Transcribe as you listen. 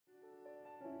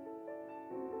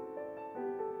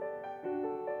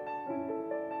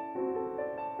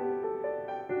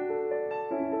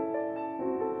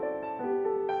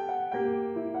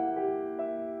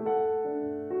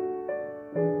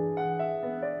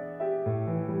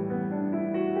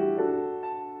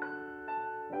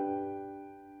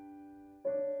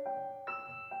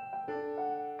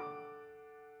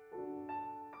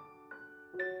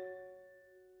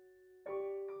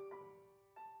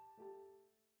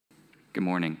Good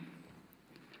morning.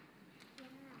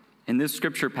 In this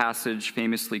scripture passage,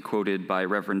 famously quoted by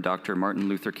Reverend Dr. Martin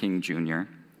Luther King Jr.,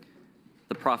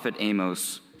 the prophet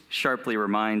Amos sharply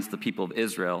reminds the people of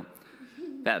Israel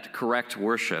that correct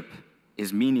worship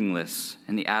is meaningless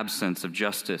in the absence of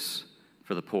justice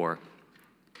for the poor.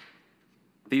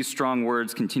 These strong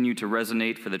words continue to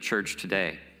resonate for the church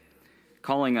today,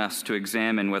 calling us to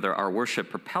examine whether our worship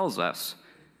propels us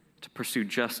to pursue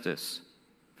justice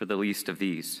for the least of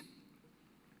these.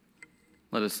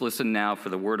 Let us listen now for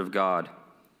the word of God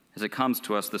as it comes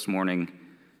to us this morning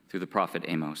through the prophet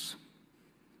Amos.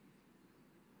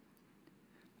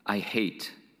 I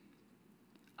hate,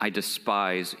 I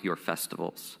despise your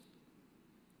festivals,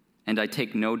 and I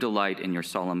take no delight in your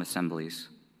solemn assemblies.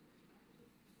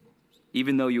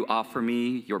 Even though you offer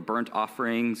me your burnt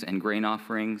offerings and grain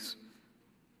offerings,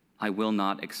 I will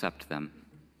not accept them.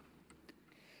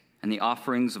 And the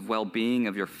offerings of well-being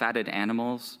of your fatted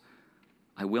animals,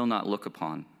 I will not look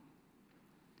upon.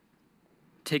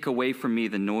 Take away from me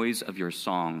the noise of your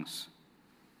songs.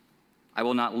 I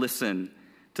will not listen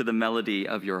to the melody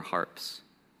of your harps.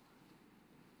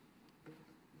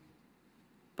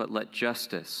 But let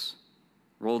justice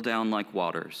roll down like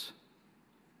waters,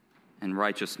 and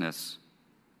righteousness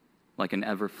like an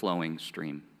ever-flowing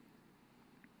stream.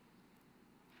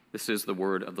 This is the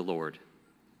word of the Lord.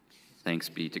 Thanks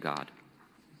be to God.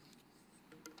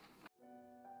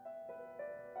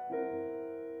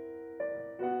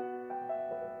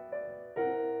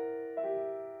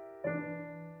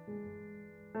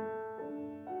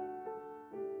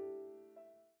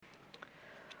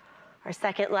 Our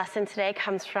second lesson today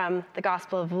comes from the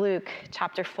Gospel of Luke,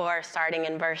 chapter 4, starting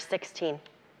in verse 16.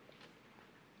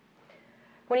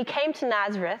 When he came to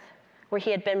Nazareth, where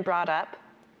he had been brought up,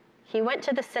 he went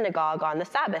to the synagogue on the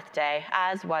Sabbath day,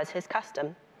 as was his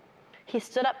custom. He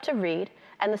stood up to read,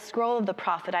 and the scroll of the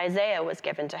prophet Isaiah was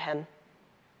given to him.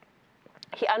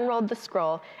 He unrolled the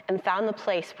scroll and found the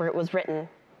place where it was written,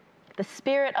 "The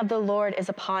Spirit of the Lord is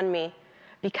upon me,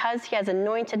 because he has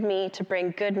anointed me to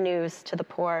bring good news to the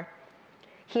poor.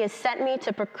 He has sent me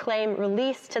to proclaim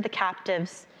release to the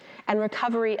captives and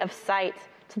recovery of sight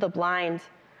to the blind,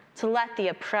 to let the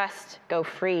oppressed go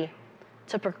free,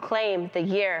 to proclaim the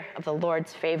year of the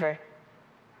Lord's favor."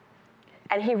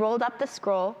 And he rolled up the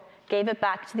scroll, gave it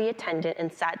back to the attendant,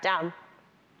 and sat down.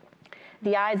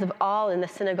 The eyes of all in the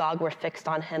synagogue were fixed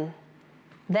on him.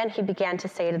 Then he began to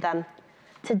say to them,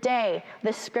 "Today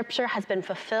this scripture has been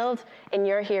fulfilled in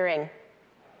your hearing."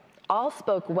 All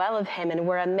spoke well of him and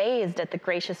were amazed at the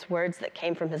gracious words that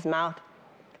came from his mouth.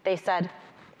 They said,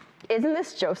 "Isn't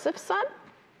this Joseph's son?"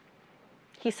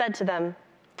 He said to them,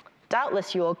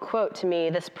 "Doubtless you will quote to me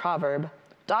this proverb,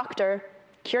 'Doctor,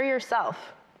 cure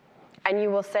yourself.' And you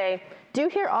will say, 'Do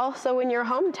here also in your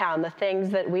hometown the things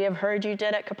that we have heard you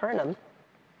did at Capernaum.'"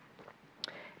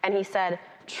 And he said,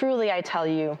 "Truly I tell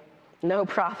you, no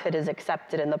prophet is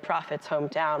accepted in the prophet's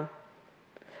hometown.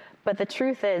 But the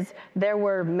truth is, there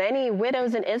were many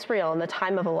widows in Israel in the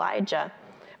time of Elijah,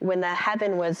 when the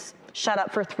heaven was shut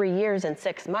up for 3 years and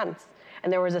 6 months,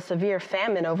 and there was a severe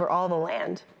famine over all the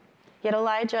land. Yet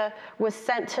Elijah was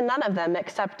sent to none of them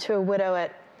except to a widow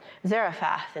at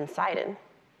Zarephath in Sidon.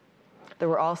 There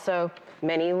were also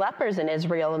many lepers in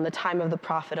Israel in the time of the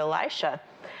prophet Elisha,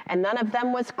 and none of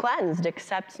them was cleansed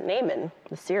except Naaman,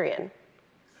 the Syrian."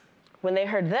 When they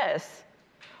heard this,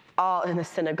 all in the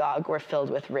synagogue were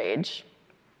filled with rage.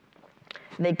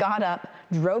 They got up,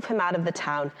 drove him out of the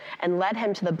town, and led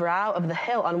him to the brow of the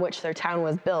hill on which their town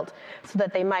was built, so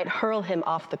that they might hurl him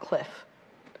off the cliff.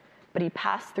 But he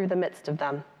passed through the midst of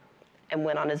them and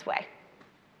went on his way.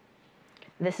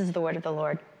 This is the word of the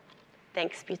Lord.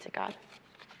 Thanks be to God.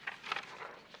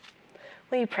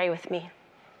 Will you pray with me?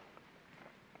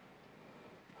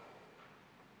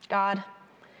 God,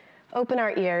 open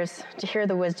our ears to hear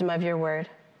the wisdom of your word,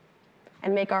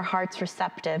 and make our hearts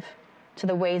receptive to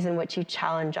the ways in which you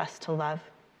challenge us to love.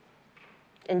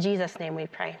 In Jesus' name we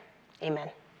pray.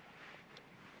 Amen.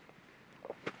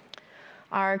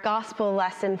 Our gospel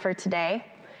lesson for today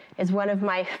is one of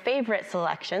my favorite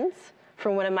selections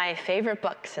from one of my favorite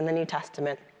books in the New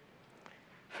Testament.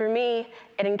 For me,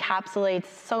 it encapsulates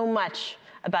so much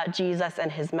about Jesus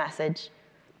and his message,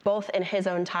 both in his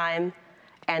own time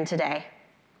and today.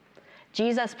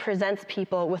 Jesus presents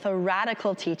people with a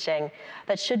radical teaching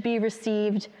that should be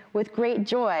received with great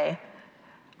joy,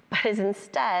 but is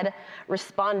instead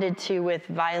responded to with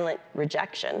violent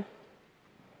rejection.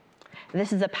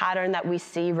 This is a pattern that we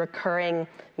see recurring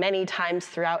many times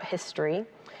throughout history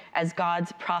as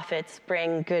God's prophets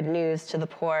bring good news to the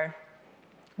poor.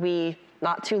 We,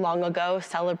 not too long ago,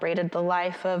 celebrated the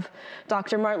life of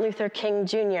Dr. Martin Luther King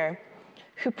Jr.,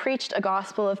 who preached a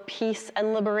gospel of peace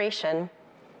and liberation,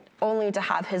 only to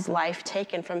have his life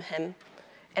taken from him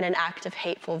in an act of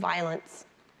hateful violence.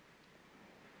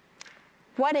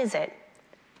 What is it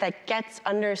that gets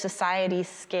under society's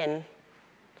skin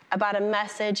about a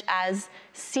message as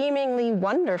seemingly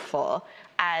wonderful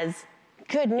as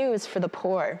good news for the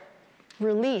poor,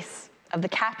 release of the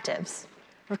captives,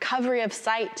 recovery of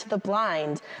sight to the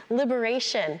blind,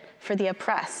 liberation for the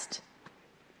oppressed?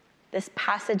 This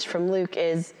passage from Luke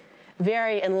is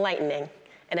very enlightening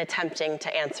in attempting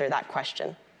to answer that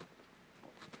question.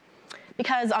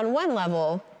 Because on one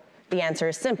level, the answer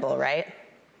is simple, right?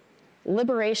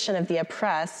 Liberation of the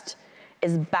oppressed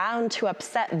is bound to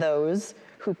upset those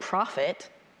who profit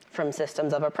from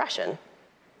systems of oppression.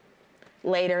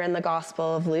 Later in the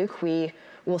Gospel of Luke, we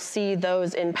will see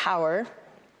those in power,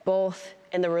 both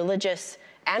in the religious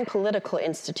and political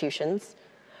institutions,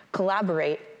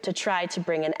 collaborate to try to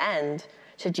bring an end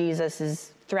to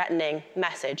Jesus' threatening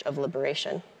message of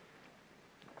liberation.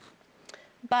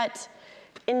 But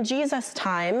in Jesus'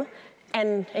 time,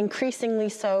 and increasingly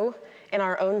so in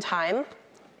our own time,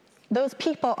 those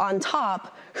people on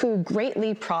top who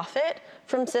greatly profit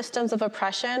from systems of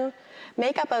oppression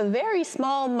make up a very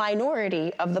small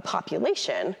minority of the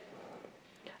population.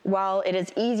 While it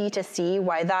is easy to see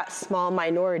why that small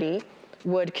minority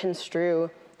would construe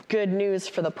good news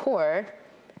for the poor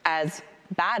as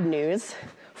bad news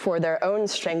for their own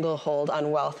stranglehold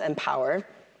on wealth and power,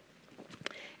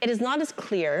 it is not as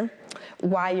clear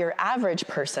why your average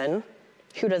person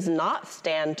who does not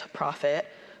stand to profit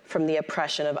from the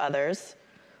oppression of others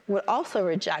would also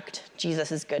reject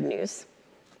Jesus' good news.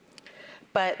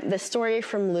 But the story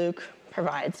from Luke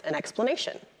provides an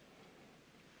explanation.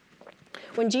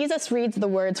 When Jesus reads the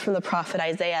words from the prophet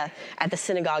Isaiah at the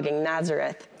synagogue in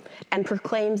Nazareth and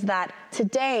proclaims that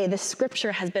today this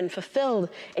scripture has been fulfilled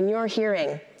in your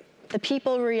hearing, the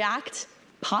people react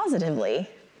positively.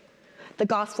 The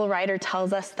gospel writer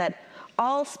tells us that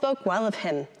all spoke well of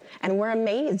him and were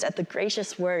amazed at the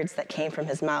gracious words that came from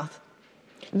his mouth.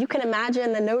 You can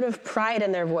imagine the note of pride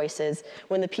in their voices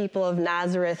when the people of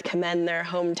Nazareth commend their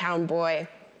hometown boy.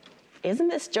 Isn't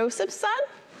this Joseph's son?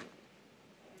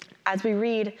 As we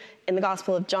read in the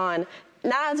Gospel of John,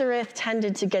 Nazareth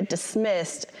tended to get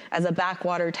dismissed as a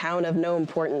backwater town of no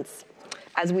importance.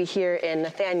 As we hear in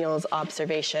Nathanael's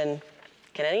observation,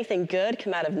 can anything good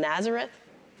come out of Nazareth?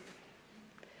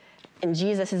 In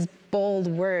Jesus' bold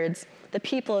words, the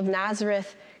people of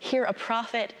Nazareth hear a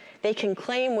prophet they can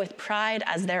claim with pride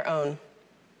as their own.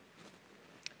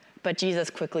 But Jesus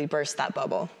quickly burst that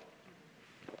bubble.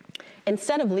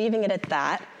 Instead of leaving it at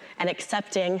that and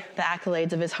accepting the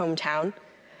accolades of his hometown,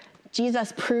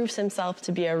 Jesus proves himself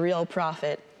to be a real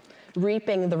prophet,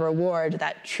 reaping the reward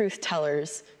that truth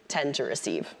tellers tend to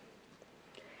receive.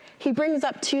 He brings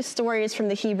up two stories from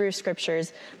the Hebrew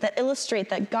scriptures that illustrate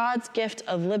that God's gift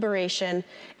of liberation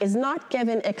is not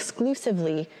given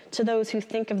exclusively to those who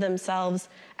think of themselves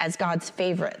as God's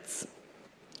favorites.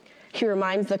 He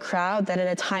reminds the crowd that in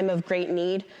a time of great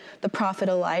need, the prophet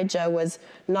Elijah was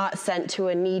not sent to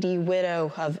a needy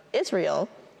widow of Israel,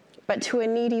 but to a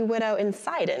needy widow in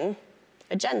Sidon,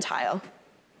 a Gentile.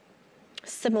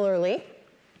 Similarly,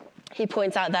 he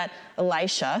points out that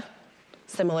Elisha,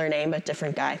 similar name but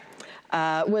different guy,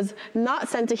 was not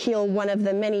sent to heal one of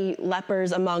the many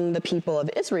lepers among the people of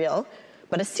Israel,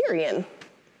 but a Syrian,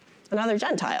 another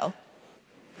Gentile.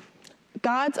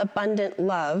 God's abundant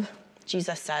love,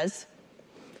 Jesus says,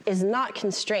 is not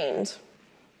constrained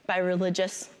by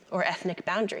religious or ethnic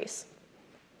boundaries.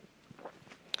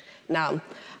 Now,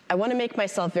 I want to make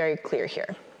myself very clear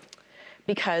here,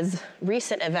 because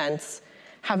recent events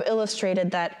have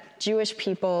illustrated that Jewish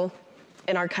people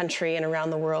in our country and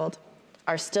around the world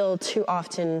are still too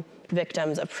often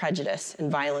victims of prejudice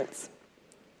and violence.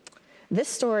 This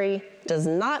story does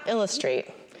not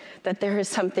illustrate that there is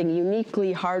something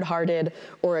uniquely hard-hearted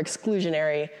or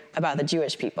exclusionary about the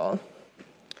Jewish people.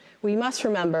 We must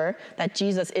remember that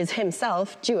Jesus is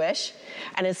himself Jewish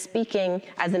and is speaking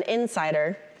as an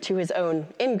insider to his own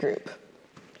in-group.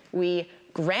 We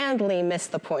grandly miss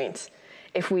the point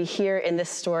if we hear in this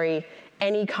story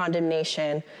any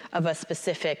condemnation of a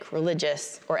specific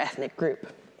religious or ethnic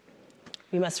group.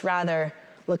 We must rather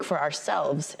look for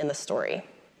ourselves in the story.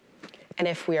 And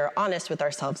if we are honest with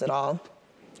ourselves at all,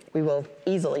 we will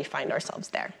easily find ourselves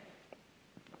there.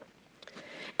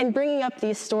 In bringing up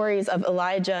these stories of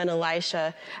Elijah and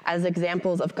Elisha as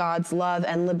examples of God's love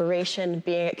and liberation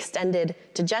being extended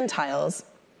to Gentiles,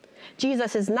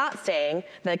 Jesus is not saying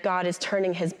that God is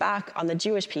turning his back on the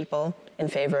Jewish people in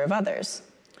favor of others.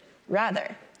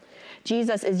 Rather,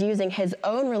 Jesus is using his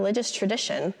own religious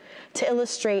tradition to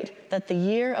illustrate that the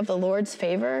year of the Lord's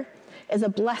favor is a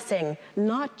blessing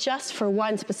not just for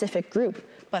one specific group,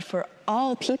 but for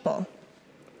all people.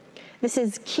 This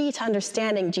is key to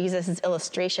understanding Jesus'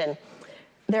 illustration.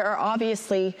 There are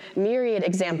obviously myriad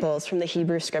examples from the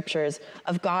Hebrew scriptures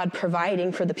of God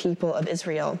providing for the people of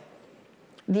Israel.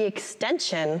 The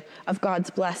extension of God's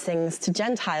blessings to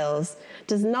Gentiles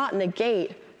does not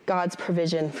negate God's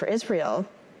provision for Israel,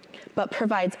 but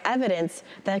provides evidence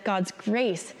that God's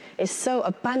grace is so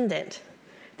abundant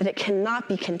that it cannot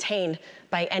be contained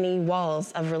by any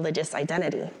walls of religious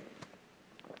identity.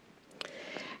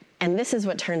 And this is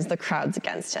what turns the crowds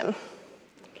against him.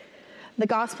 The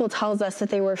gospel tells us that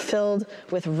they were filled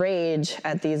with rage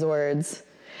at these words,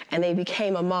 and they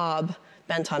became a mob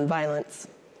bent on violence.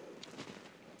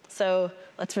 So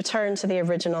let's return to the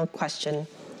original question.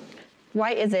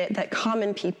 Why is it that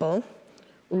common people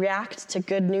react to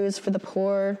good news for the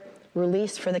poor,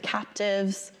 release for the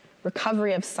captives,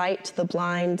 recovery of sight to the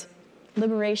blind,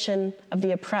 liberation of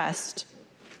the oppressed,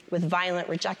 with violent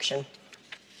rejection?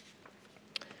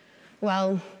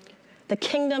 Well, the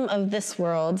kingdom of this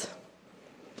world,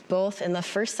 both in the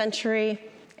first century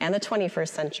and the 21st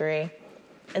century,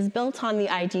 is built on the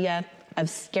idea of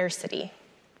scarcity.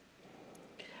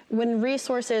 When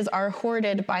resources are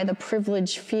hoarded by the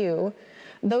privileged few,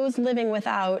 those living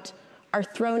without are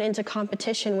thrown into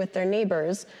competition with their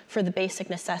neighbors for the basic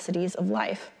necessities of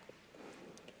life.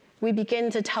 We begin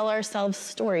to tell ourselves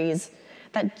stories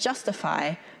that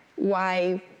justify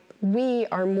why we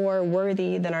are more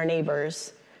worthy than our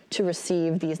neighbors to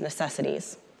receive these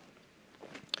necessities.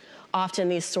 Often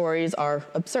these stories are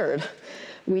absurd.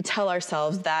 We tell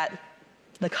ourselves that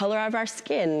the color of our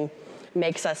skin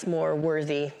makes us more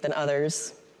worthy than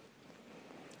others.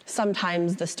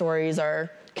 Sometimes the stories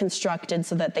are constructed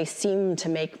so that they seem to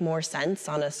make more sense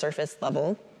on a surface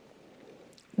level.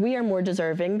 We are more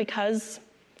deserving because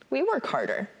we work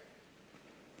harder.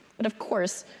 But of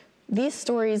course, these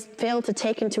stories fail to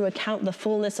take into account the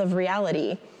fullness of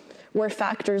reality, where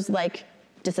factors like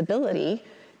disability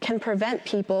can prevent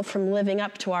people from living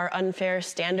up to our unfair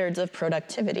standards of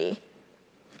productivity.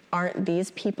 Aren't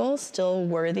these people still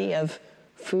worthy of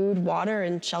food, water,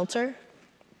 and shelter?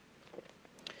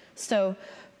 So,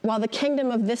 while the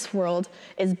kingdom of this world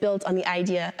is built on the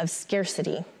idea of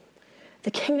scarcity,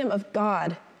 the kingdom of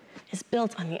God is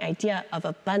built on the idea of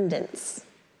abundance.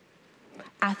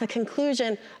 At the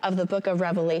conclusion of the book of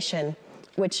Revelation,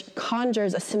 which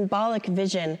conjures a symbolic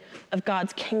vision of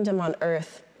God's kingdom on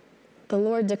earth, the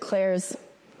Lord declares,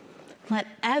 "Let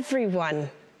everyone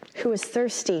who is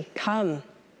thirsty come.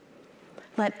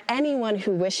 Let anyone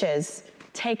who wishes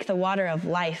take the water of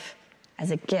life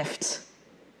as a gift."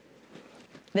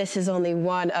 This is only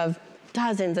one of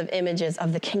dozens of images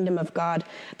of the kingdom of God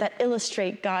that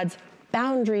illustrate God's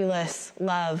boundaryless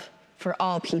love for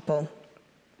all people.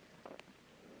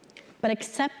 But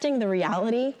accepting the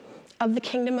reality of the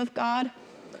kingdom of God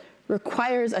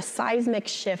requires a seismic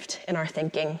shift in our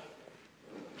thinking.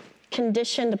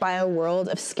 Conditioned by a world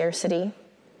of scarcity,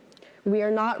 we are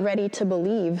not ready to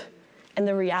believe in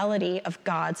the reality of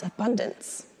God's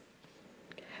abundance.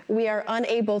 We are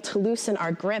unable to loosen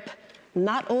our grip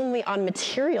not only on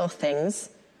material things,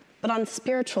 but on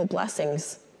spiritual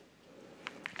blessings.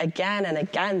 Again and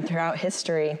again throughout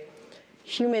history,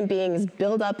 human beings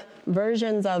build up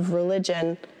versions of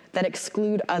religion that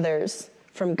exclude others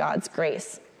from God's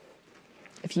grace.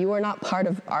 If you are not part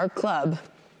of our club,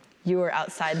 you are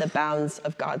outside the bounds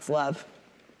of God's love.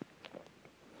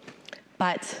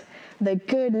 But the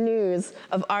good news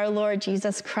of our Lord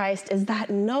Jesus Christ is that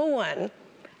no one,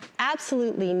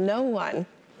 absolutely no one,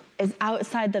 is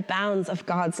outside the bounds of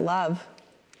God's love.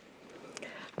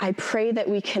 I pray that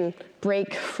we can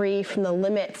break free from the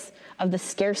limits of the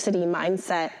scarcity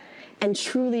mindset and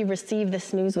truly receive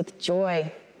this news with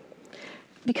joy.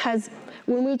 Because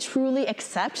when we truly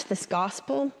accept this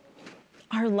gospel,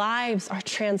 our lives are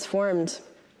transformed.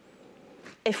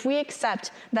 If we accept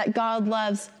that God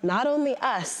loves not only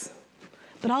us,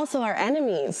 but also our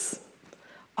enemies,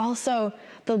 also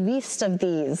the least of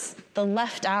these, the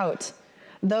left out,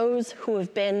 those who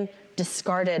have been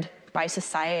discarded by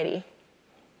society,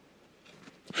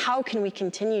 how can we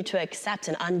continue to accept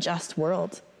an unjust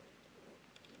world?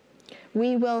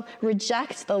 We will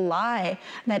reject the lie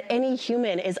that any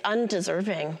human is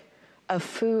undeserving of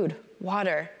food,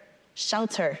 water,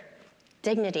 shelter,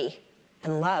 dignity,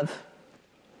 and love.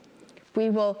 We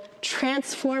will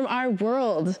transform our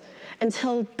world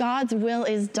until God's will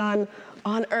is done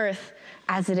on earth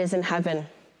as it is in heaven.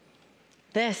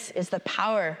 This is the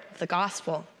power of the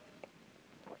gospel.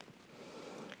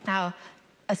 Now,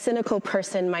 A cynical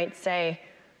person might say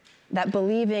that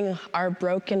believing our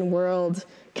broken world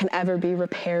can ever be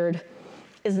repaired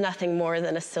is nothing more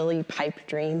than a silly pipe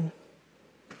dream.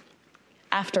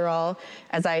 After all,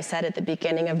 as I said at the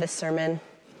beginning of this sermon,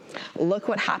 look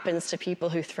what happens to people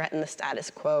who threaten the status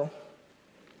quo.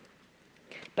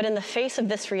 But in the face of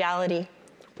this reality,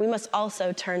 we must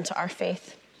also turn to our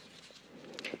faith.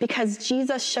 Because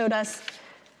Jesus showed us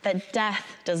that death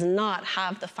does not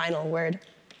have the final word.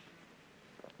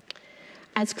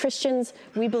 As Christians,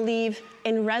 we believe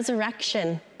in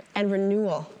resurrection and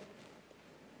renewal.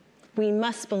 We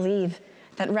must believe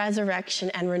that resurrection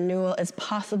and renewal is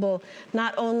possible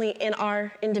not only in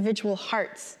our individual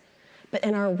hearts, but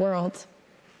in our world.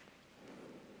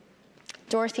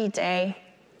 Dorothy Day,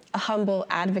 a humble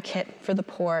advocate for the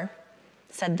poor,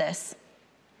 said this: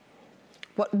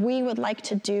 "What we would like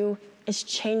to do is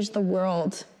change the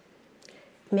world,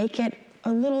 make it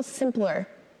a little simpler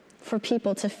for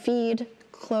people to feed,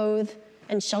 clothe,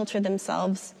 and shelter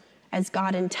themselves as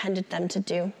God intended them to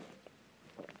do.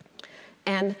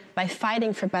 And by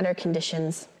fighting for better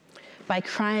conditions, by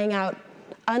crying out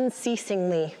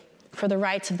unceasingly for the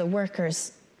rights of the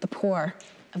workers, the poor,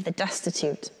 of the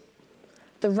destitute,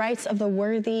 the rights of the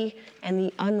worthy and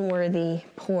the unworthy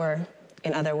poor,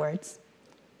 in other words,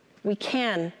 we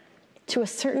can, to a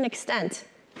certain extent,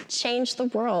 change the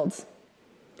world.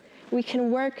 We can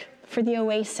work for the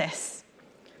oasis,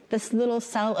 this little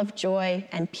cell of joy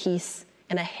and peace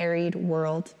in a harried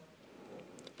world.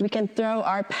 We can throw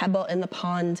our pebble in the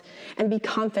pond and be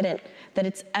confident that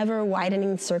its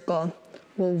ever-widening circle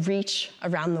will reach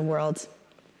around the world."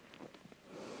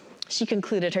 She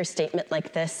concluded her statement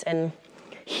like this, and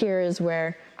here is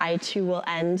where I too will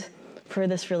end, for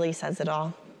this really says it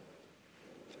all.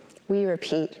 We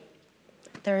repeat,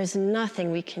 there is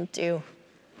nothing we can do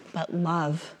but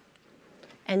love.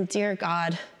 And dear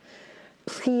God,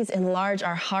 please enlarge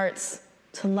our hearts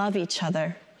to love each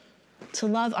other, to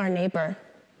love our neighbor,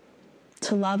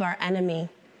 to love our enemy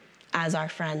as our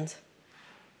friend.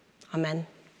 Amen.